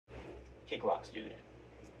kick rocks, dude.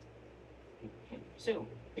 Sue,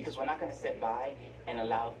 because we're not going to sit by and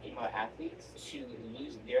allow female athletes to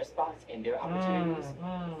lose their spots and their opportunities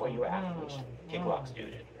for your athletes. Kick rocks,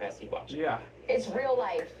 dude. That's watch. Yeah. It's real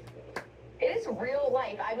life. It is real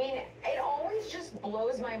life. I mean, it always just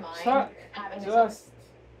blows my mind Chuck having this. just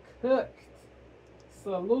cooked.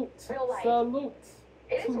 Salute. Real life. Salute.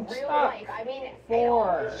 It is to real Chuck life. I mean, it for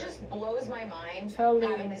always just blows my mind telling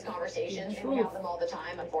having these conversations, the and we have truth. them all the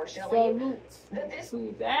time, unfortunately. Salute That this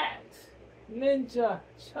to that. Ninja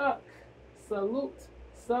Chuck. Salute.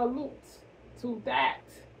 Salute to that.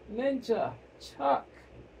 Ninja Chuck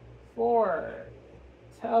for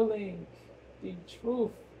telling the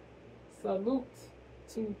truth. Salute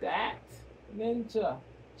to that. Ninja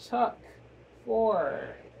Chuck for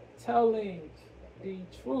telling the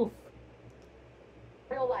truth.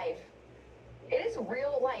 real life. It is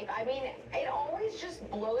real life. I mean, it always just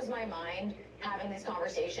blows my mind having these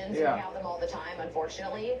conversations, and we have them all the time,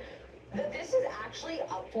 unfortunately, that this is actually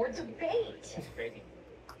up for debate. It's crazy.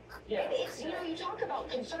 Yeah. It's, you know, you talk about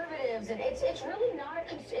conservatives, and it's really not a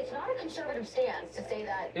conservative stance to say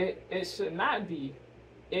that. It should not be.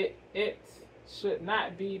 It should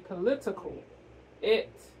not be political.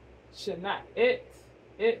 It should not be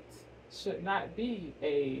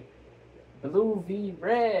a blue v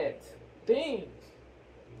red thing.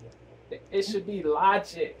 It should be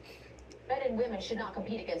logic. Men and women should not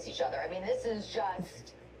compete against each other. I mean, this is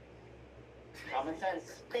just Common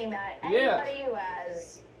sense. thing that anybody who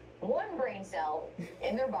has one brain cell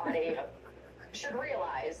in their body should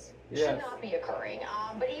realize should not be occurring.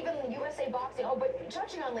 But even USA Boxing, but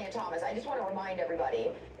touching on Leah Thomas, I just want to remind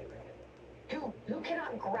everybody who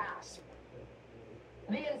cannot grasp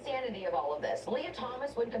the insanity of all of this. Leah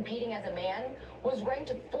Thomas, when competing as a man, was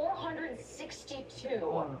ranked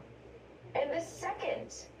 462. And the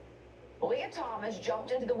second Leah Thomas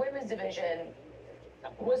jumped into the women's division,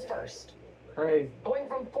 was first. Crazy. Going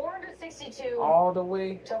from 462 all the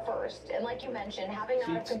way to first. And like you mentioned, having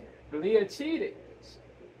not... Leah cheated.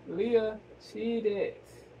 Leah cheated.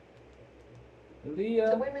 Leah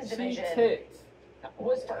the women's division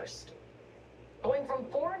was first. Going from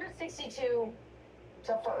 462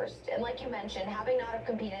 to first. And like you mentioned, having not have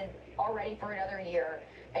competed already for another year,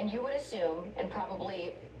 and you would assume, and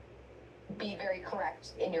probably be very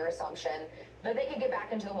correct in your assumption, that they could get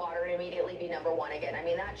back into the water and immediately be number one again. I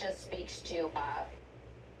mean, that just speaks to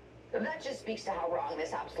how wrong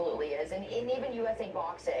this absolutely is. And even USA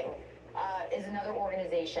Boxing is another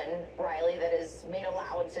organization, Riley, that has made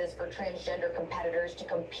allowances for transgender competitors to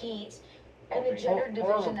compete in the gender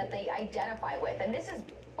division that they identify with. And this is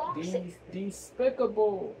boxing.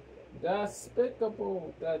 Despicable,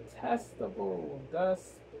 detestable,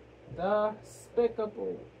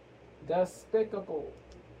 despicable.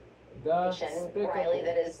 Riley,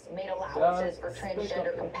 that has made allowances for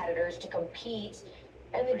transgender competitors to compete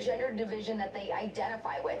in the gender division that they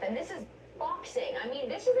identify with. And this is boxing. I mean,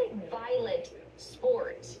 this is a violent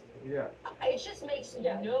sport. Yeah. It just makes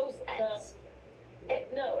no sense.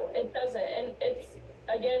 No, it doesn't. And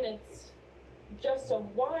it's just a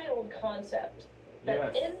wild concept.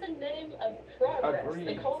 That in the name of progress,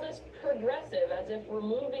 they call this progressive, as if we're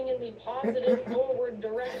moving in the positive forward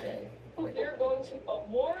direction. They're going to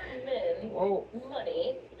award men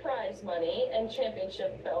money, prize money, and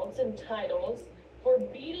championship belts and titles for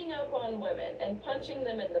beating up on women and punching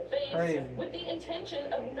them in the face with the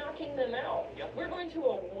intention of knocking them out. We're going to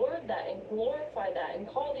award that and glorify that and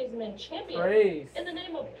call these men champions in the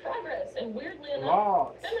name of progress. And weirdly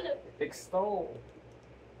enough, feminine extol.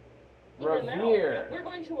 Revere. We're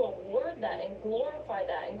going to award that and glorify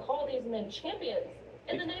that and call these men champions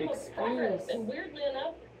in the name of progress. And weirdly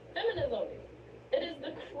enough, feminism. It is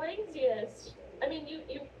the craziest. I mean,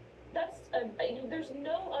 there's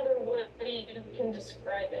no other way you can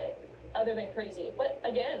describe it other than crazy. But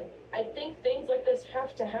again, I think things like this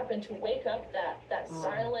have to happen to wake up that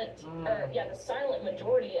silent, the silent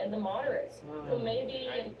majority and the moderates who maybe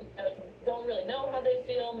don't really know how they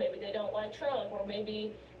feel. Maybe they don't like Trump, or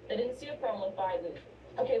maybe they didn't see a problem with Biden.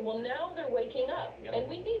 Okay, well now they're waking up, and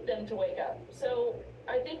we need them to wake up. So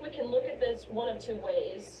I think we can look at this one of two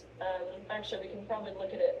ways. Actually, we can probably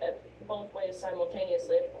look at it at both ways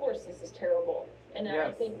simultaneously. Of course, this is terrible, and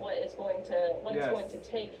I think what it's going to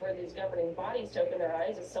take for these governing bodies to open their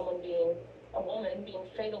eyes is a woman being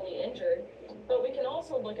fatally injured. But we can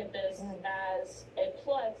also look at this as a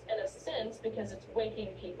plus in a sense, because it's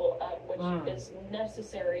waking people up, which is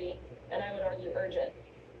necessary, and I would argue urgent.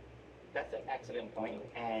 That's an excellent point,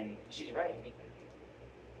 and she's right.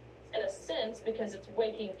 In a sense, because it's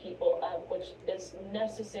waking people up, which is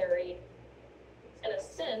necessary in a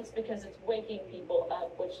sense, because it's waking people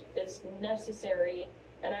up, which is necessary,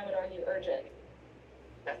 and I would argue urgent.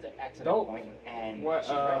 That's an excellent Dope. point, and What,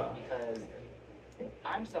 she's right, because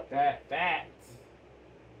I'm something.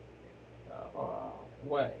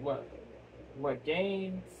 What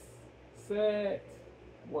Gaines said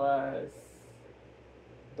was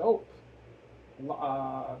dope,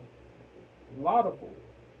 laudable,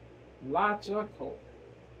 logical,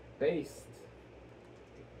 based.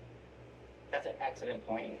 That's an excellent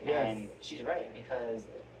point, Yes. and she's right, because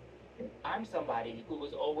I'm somebody who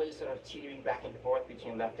was always sort of teetering back and forth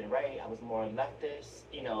between left and right. I was more leftist,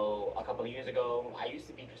 you know, a couple of years ago. I used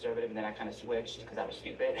to be conservative, and then I kind of switched because I was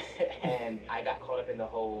stupid, and I got caught up in the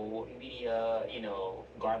whole media, you know,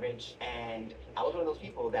 garbage, and I was one of those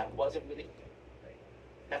people that wasn't really.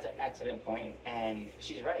 That's an excellent point, and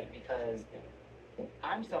she's right, because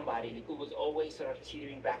I'm somebody who was always sort of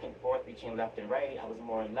teetering back and forth between left and right. I was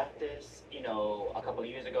more leftist, you know, a couple of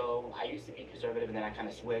years ago. I used to be conservative, and then I kind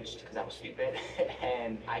of switched because I was stupid,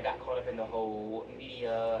 and I got caught up in the whole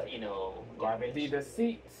media, you know, garbage. The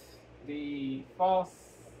deceit, the false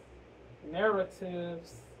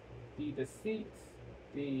narratives, the deceit,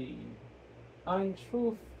 the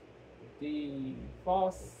untruth, the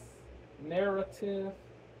false narrative,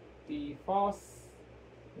 the false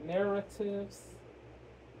narratives,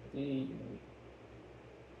 the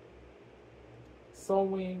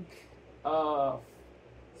sowing of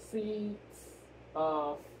seeds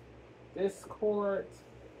of discord,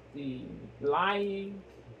 the lying,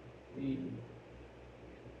 the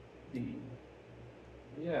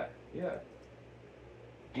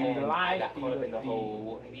And I lie, got caught up in the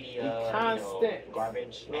whole media, the constant you know,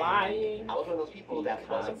 garbage. lying. I was one of those people that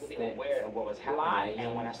wasn't really constant aware of what was happening. lying.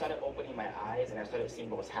 And when I started opening my eyes and I started seeing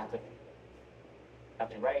what was happening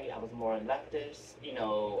left and right, I was more leftist, you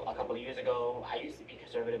know, a couple of years ago. I used to be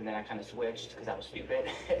conservative, and then I kind of switched because I was stupid,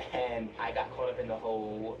 and I got caught up in the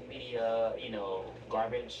whole media, you know,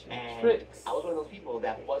 garbage. And Tricks. I was one of those people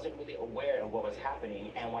that wasn't really aware of what was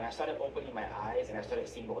happening. And when I started opening my eyes and I started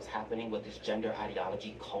seeing what was happening with this gender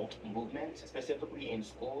ideology cult movement, specifically in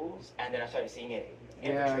schools, and then I started seeing it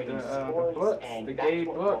infiltrating the sports, books, and the that's gay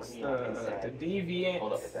what books, woke me up and said, the deviants.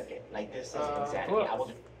 hold up a second, like this is insanity. books. I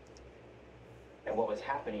wasn't and what was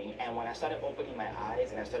happening, and when I started opening my eyes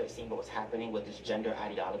and I started seeing what was happening with this gender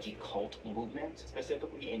ideology cult movement,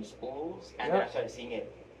 specifically in schools, and then I started seeing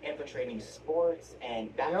it infiltrating sports, and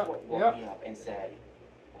that's what woke me up and said,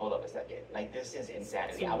 hold up a second, like this is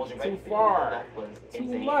insanity. I wasn't ready too for far, that was too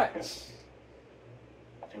insane. much.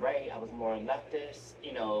 Right, I was more leftist,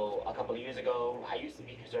 you know, a couple of years ago. I used to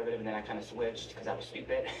be conservative, and then I kind of switched because I was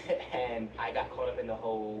stupid, and I got caught up in the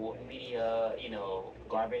whole media, you know,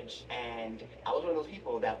 garbage. And I was one of those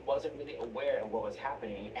people that wasn't really aware of what was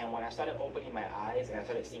happening. And when I started opening my eyes and I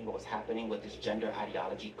started seeing what was happening with this gender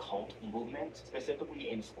ideology cult movement,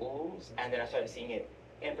 specifically in schools, and then I started seeing it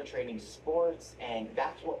infiltrating sports, and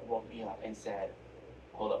that's what woke me up and said,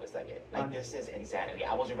 hold up a second, like this is insanity.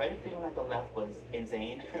 I was already feeling like the left was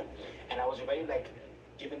insane, and I was already like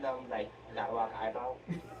giving them like that rock eyebrow,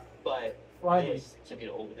 but this took it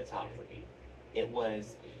over the top for me. It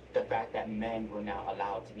was the fact that men were now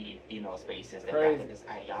allowed to be in female spaces, the fact that this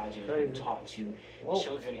ideology was being taught to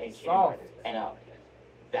children in kindergarten, and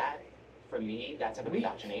that for me, that type of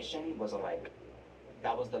indoctrination was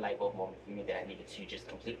that was the light bulb moment for me, that I needed to just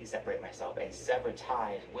completely separate myself and sever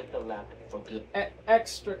ties with the left for good.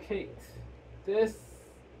 Extricate,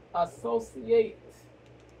 disassociate,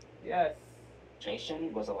 yes.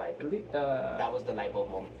 Nation was that was the light bulb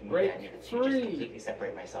moment for me, that I needed to just completely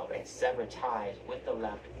separate myself and sever ties with the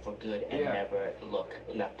left for good and never look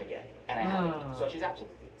left again. And I haven't. So she's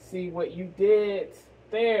absolutely. See what you did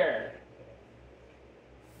there.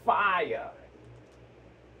 Fire.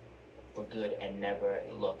 For good and never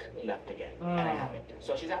look left again. And I haven't.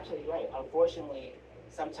 So she's absolutely right. Unfortunately,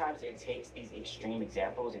 sometimes it takes these extreme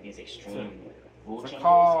examples and these extreme rule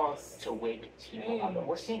changes to wake people up. And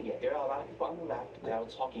we're seeing it. There are a lot of people on the left, there are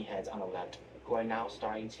talking heads on the left, who are now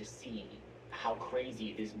starting to see how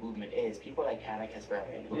crazy this movement is. People like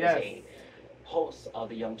Cashapp, who is a host of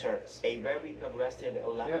the Young Turks, a very progressive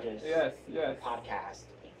leftist podcast,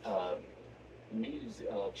 news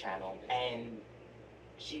channel, and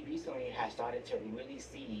she recently has started to really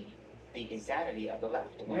see the insanity of the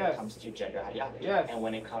left when it comes to gender ideology, and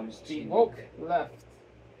when it comes to the woke left,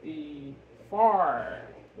 the far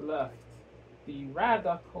left, the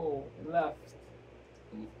radical left,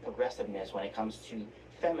 progressiveness when it comes to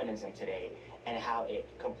feminism today, and how it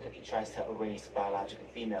completely tries to erase biological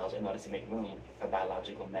females in order to make room for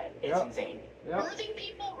biological men. It's insane. Birthing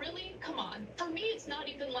people, really? Come on. For me, it's not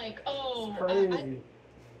even like, oh, it's crazy.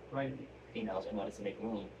 Like females in order to make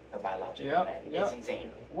room for biological men. Yep. It's insane.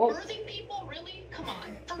 Birthing people, really? Come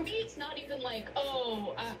on. For me, it's not even like,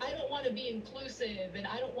 oh, I don't want to be inclusive and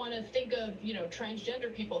I don't want to think of,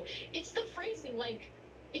 transgender people. It's the phrasing, like,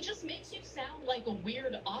 it just makes you sound like a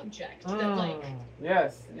weird object. That, like...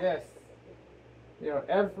 Yes.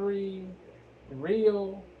 Every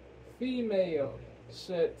real female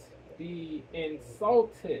should be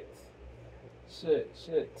insulted, should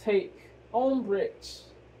take umbrage,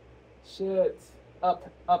 should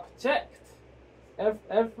object.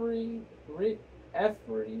 Every real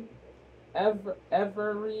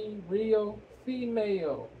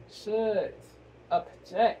female should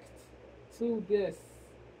object to this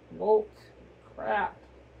woke crap.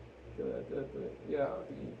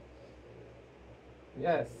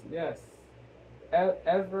 Yes.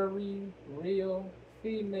 Every real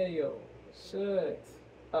female should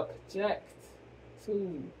object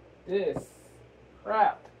to this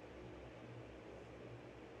crap.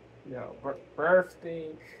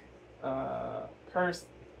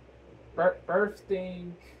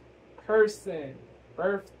 Birthing person,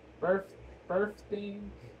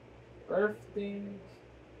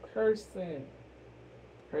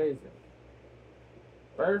 crazy.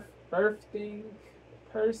 Birthing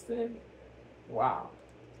person, wow.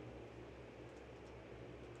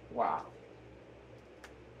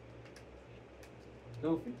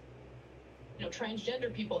 Goofy.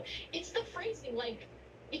 Transgender people. It's the phrasing, like,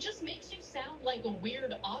 it just makes you sound like a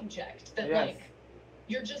weird object. That, Yes. like,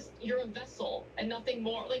 you're a vessel and nothing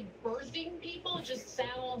more. Like, birthing people just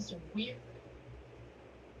sounds weird.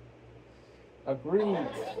 Agreed.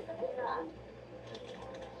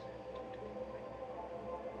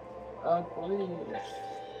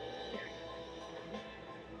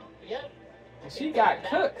 Yep. She got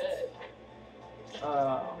cooked.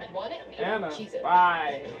 Anna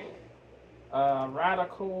by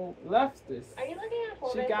radical leftists. Are you looking at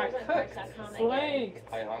She got cooked,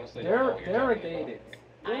 flanked, I honestly don't know what you're talking derogated,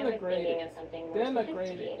 I was thinking denigrated, of something more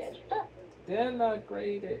sophisticated.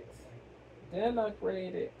 denigrated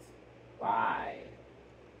by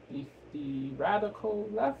the radical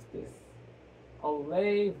leftists.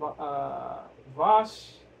 Olay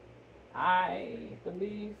Vosh, I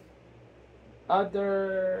believe,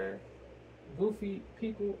 other goofy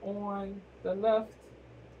people on the left.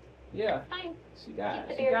 Yeah, Fine. she got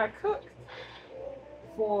Keep the beard. cooked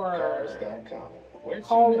for Cars.com. Where's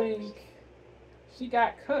calling. She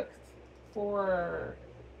got cooked for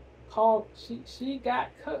She got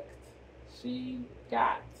cooked. She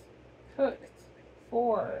got cooked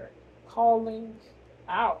for calling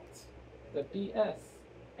out the BS.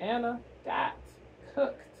 Anna got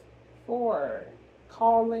cooked for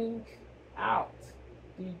calling out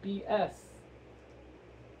the BS.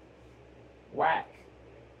 Whack.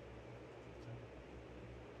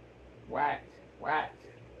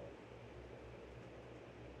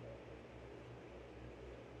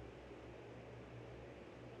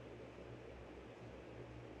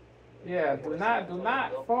 Yeah, do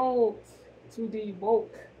not fold to the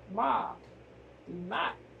woke mob. Do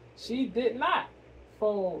not. She did not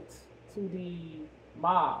fold to the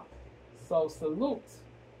mob. So salute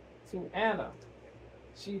to Anna.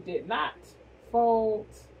 She did not fold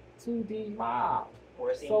to the mob.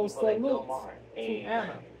 We're seeing So people like Bill salute Maher, to a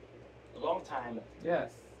Anna. long time.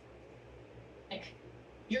 Yes. Like,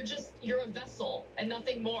 you're a vessel and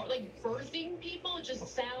nothing more. Like, birthing people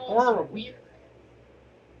just sounds Horrible. weird.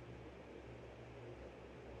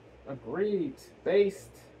 Agreed. Based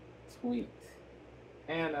tweet.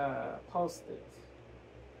 Anna posted.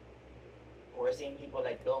 We're seeing people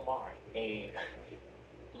like Bill Maher, a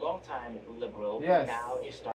longtime liberal, Yes. now is starting